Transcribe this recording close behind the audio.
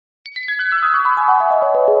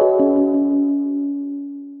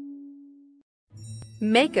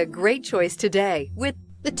Make a great choice today with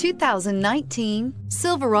the 2019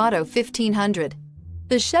 Silverado 1500.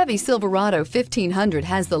 The Chevy Silverado 1500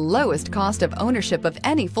 has the lowest cost of ownership of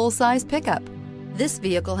any full-size pickup. This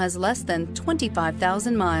vehicle has less than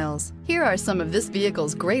 25,000 miles. Here are some of this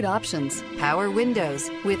vehicle's great options: power windows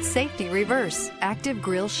with safety reverse, active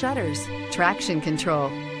grille shutters, traction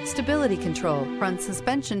control, stability control, front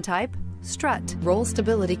suspension type, strut, roll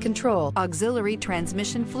stability control, auxiliary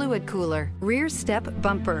transmission fluid cooler, rear step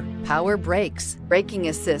bumper, power brakes, braking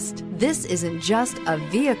assist. This isn't just a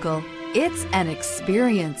vehicle, it's an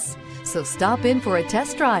experience. So stop in for a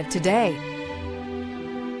test drive today.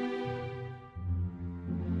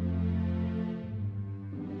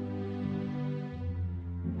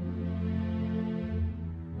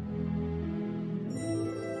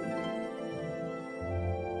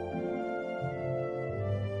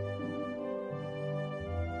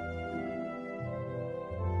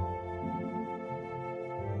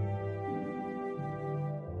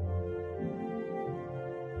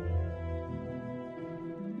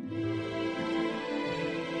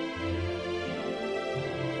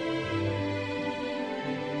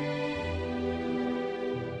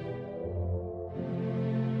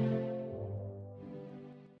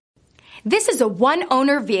 This is a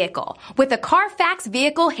one-owner vehicle with a Carfax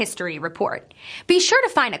Vehicle History Report. Be sure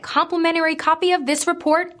to find a complimentary copy of this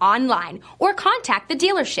report online or contact the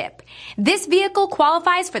dealership. This vehicle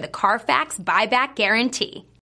qualifies for the Carfax Buyback Guarantee.